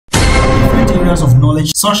areas of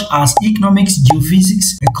knowledge such as economics,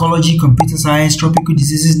 geophysics, ecology, computer science, tropical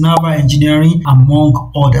diseases, naval engineering,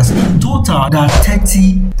 among others. In total, there are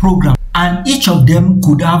 30 programs, and each of them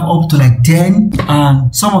could have up to like 10,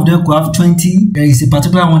 and some of them could have 20. There is a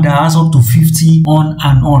particular one that has up to 50, on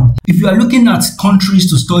and on. If you are looking at countries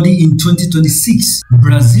to study in 2026,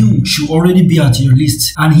 Brazil should already be at your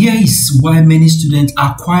list. And here is why many students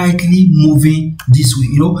are quietly moving this way.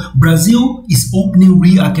 You know, Brazil is opening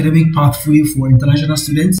real academic pathway for international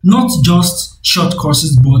students, not just short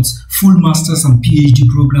courses, but full master's and PhD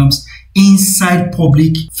programs inside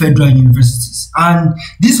public federal universities. And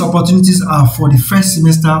these opportunities are for the first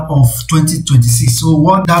semester of 2026. So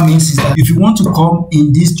what that means is that if you want to come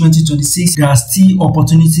in this 2026, there are still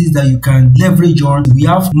opportunities that you can leverage on. We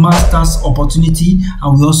have master's opportunity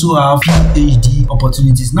and we also have PhD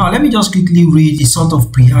opportunities. Now let me just quickly read a sort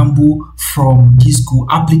of preamble from this school.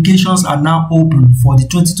 Applications are now open for the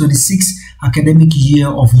 2026 academic year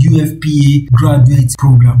of UFPA graduate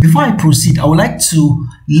program. Before I proceed, I would like to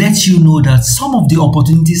let you know that some of the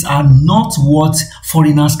opportunities are not what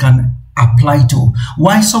foreigners can apply to,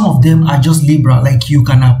 while some of them are just liberal, like you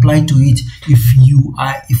can apply to it if you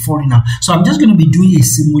are a foreigner. So I'm just going to be doing a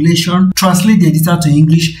simulation, translate the data to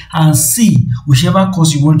English and see whichever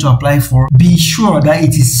course you want to apply for. Be sure that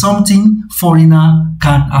it is something foreigner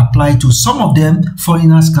can apply to. Some of them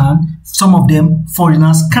foreigners can, some of them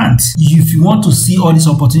foreigners can't. If you want to see all this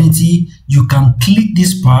opportunity, you can click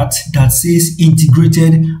this part that says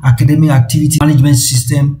Integrated Academic Activity Management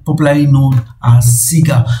System, popularly known as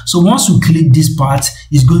SIGAA. So once you click this part,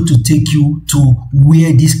 it's going to take you to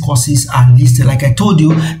where these courses are listed. Like I told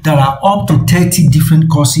you, there are up to 30 different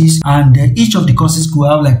courses, and each of the courses could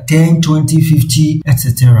have like 10, 20, 50,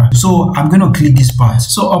 etc. So I'm going to click this part.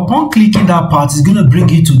 So upon clicking that part, it's going to bring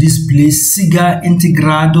you to this place, SIGAA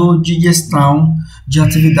Integrado Gestão de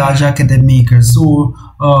Atividade Acadêmica. So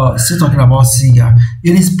still talking about SIGAA.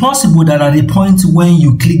 It is possible that at the point when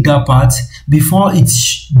you click that part, before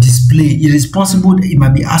it's displayed, it is possible that it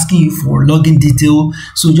might be asking you for login detail.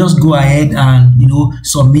 So just go ahead and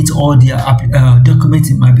submit all the documents.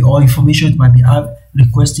 It might be all information it might be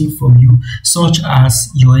requesting from you, such as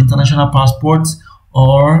your international passport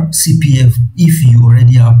or CPF if you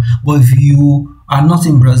already have. But if you are not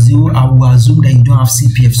in Brazil, I will assume that you don't have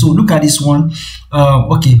CPF. So look at this one.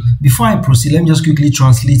 Okay, before I proceed, let me just quickly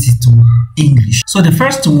translate it to English. So the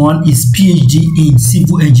first one is PhD in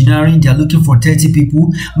civil engineering. They are looking for 30 people.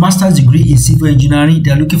 Master's degree in civil engineering.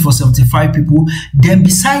 They are looking for 75 people. Then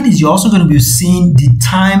beside this, you're also going to be seeing the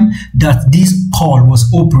time that this call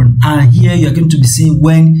was open, and here you're going to be seeing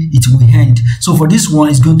when it will end. So for this one,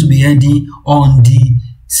 it's going to be ending on the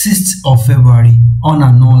 6th of February, on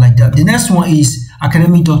and on like that. The next one is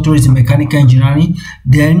academic doctorate in mechanical engineering.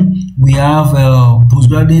 Then we have a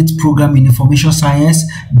postgraduate program in information science.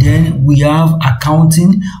 Then we have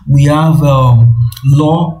accounting. We have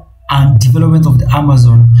law and development of the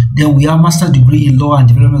Amazon. Then we have master's degree in law and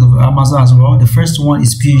development of the Amazon as well. The first one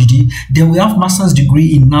is PhD. Then we have master's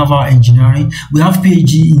degree in naval engineering. We have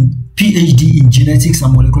PhD in genetics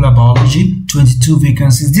and molecular biology, 22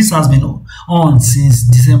 vacancies. This has been on since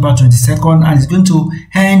December 22nd and it's going to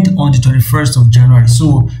end on the 21st of January.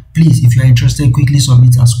 So please, if you are interested, quickly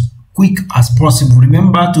submit as quick as possible.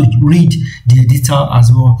 Remember to read the editor as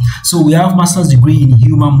well. So we have master's degree in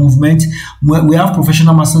human movement. We have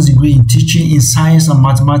professional master's degree in teaching in science and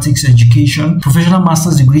mathematics education, professional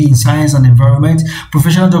master's degree in science and environment,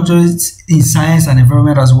 professional doctorate in science and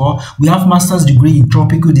environment as well. We have master's degree in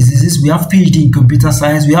tropical diseases. We have PhD in computer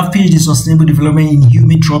science. We have PhD in sustainable development in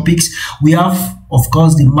human tropics. We have, of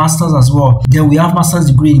course, the masters as well. Then we have master's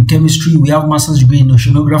degree in chemistry. We have master's degree in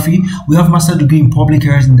oceanography. We have master's degree in public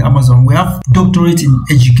health in the Amazon. We have doctorate in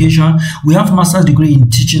education. We have master's degree in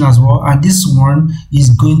teaching as well. And this one is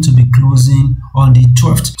going to be closing on the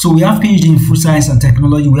 12th. So we have PhD in food science and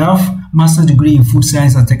technology. We have master's degree in food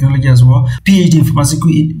science and technology as well, PhD in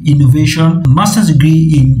pharmaceutical innovation, master's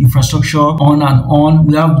degree in infrastructure, on and on.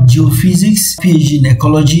 We have geophysics, PhD in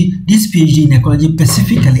ecology. This PhD in ecology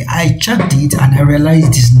specifically, I checked it and I realized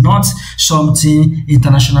it is not something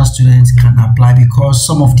international students can apply because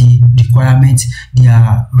some of the requirements they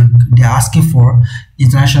are asking for,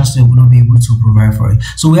 international students will not be able to provide for it.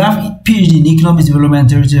 So we have PhD in economics, development,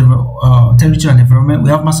 territory and environment. We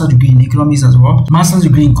have master's degree in economics as well, master's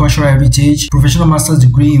degree in cultural heritage, professional master's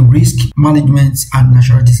degree in risk management and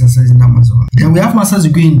natural disasters in Amazon. Then we have master's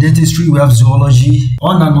degree in dentistry. We have zoology,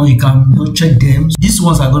 on and on. You can check them. These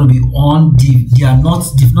ones are going to be on.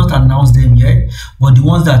 They've not announced them yet, but the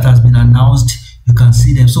ones that has been announced, you can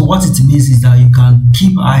see them. So what it means is that you can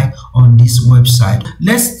keep eye on this website.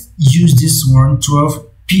 Let's use this one, 12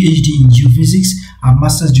 PhD in geophysics and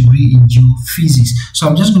master's degree in geophysics. So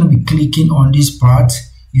I'm just going to be clicking on this part.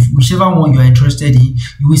 If whichever one you are interested in,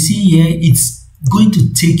 you will see here it's going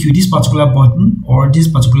to take you, this particular button or this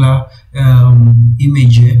particular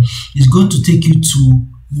image here is going to take you to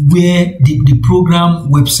where the program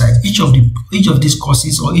website. Each of these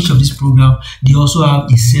courses or each of this program, they also have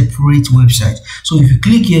a separate website. So if you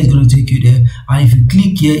click here, it's going to take you there, and if you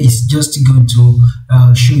click here, it's just going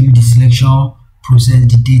to show you the selection process,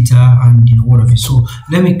 the data, and what of it. So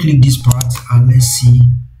let me click this part and let's see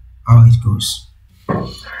how it goes.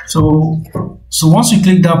 So once you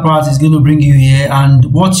click that part, it's going to bring you here, and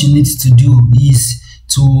what you need to do is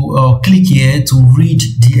to click here to read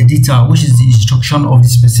the editor, which is the instruction of the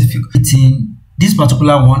specific thing. This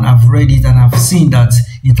particular one, I've read it and I've seen that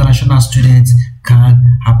international students can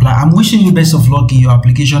apply. I'm wishing you best of luck in your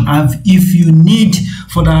application, and if you need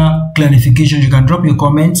further clarification, you can drop your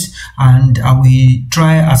comments and I will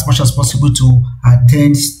try as much as possible to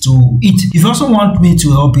attend to it. If you also want me to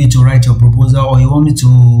help you to write your proposal, or you want me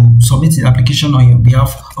to submit the application on your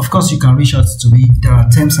behalf, of course you can reach out to me. There are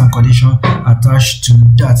terms and conditions attached to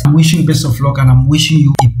that. I'm wishing you best of luck, and I'm wishing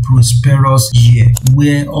you a prosperous year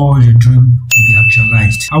where all your dreams will be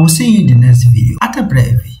actualized. I will see you in the next video. Ate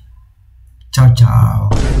brevi. Ciao,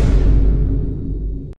 ciao.